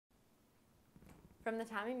From the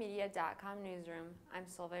TommyMedia.com newsroom, I'm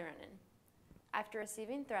Solveig Rennan. After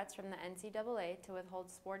receiving threats from the NCAA to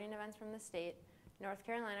withhold sporting events from the state, North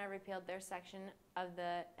Carolina repealed their section of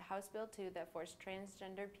the House Bill 2 that forced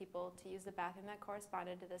transgender people to use the bathroom that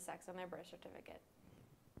corresponded to the sex on their birth certificate.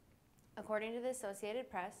 According to the Associated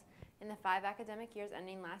Press, in the 5 academic years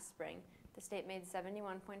ending last spring, the state made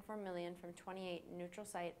 $71.4 million from 28 neutral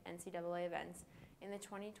site NCAA events in the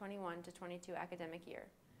 2021 to 22 academic year.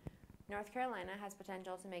 North Carolina has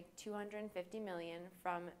potential to make $250 million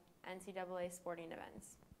from NCAA sporting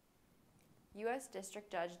events. U.S.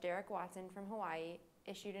 District Judge Derek Watson from Hawaii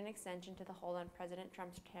issued an extension to the hold on President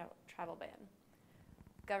Trump's travel ban.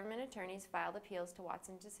 Government attorneys filed appeals to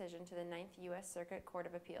Watson's decision to the 9th U.S. Circuit Court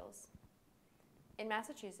of Appeals. In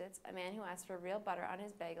Massachusetts, a man who asked for real butter on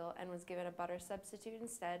his bagel and was given a butter substitute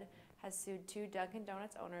instead has sued 2 Dunkin'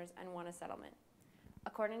 Donuts owners and won a settlement.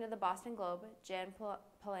 According to the Boston Globe, Jan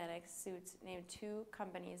Palanik's suits named 2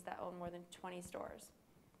 companies that own more than 20 stores.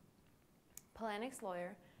 Palanik's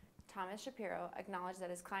lawyer, Thomas Shapiro, acknowledged that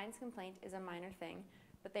his client's complaint is a minor thing,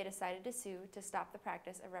 but they decided to sue to stop the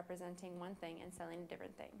practice of representing one thing and selling a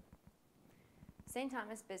different thing. St.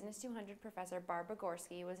 Thomas Business 200 professor Barbara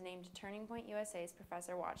Gorski was named Turning Point USA's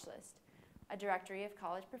Professor Watch List, a directory of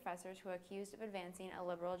college professors who are accused of advancing a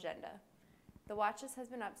liberal agenda. The watch list has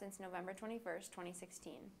been up since November 21,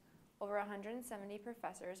 2016. Over 170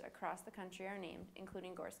 professors across the country are named,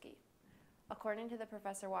 including Gorski. According to the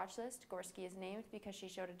Professor Watch List, Gorski is named because she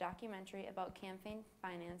showed a documentary about campaign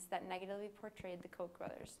finance that negatively portrayed the Koch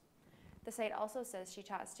brothers. The site also says she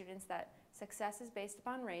taught students that success is based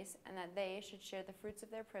upon race and that they should share the fruits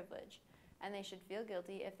of their privilege, and they should feel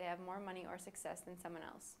guilty if they have more money or success than someone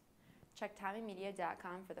else. Check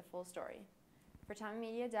TommyMedia.com for the full story. For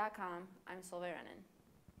TommyMedia.com, I'm Solveig Rennan.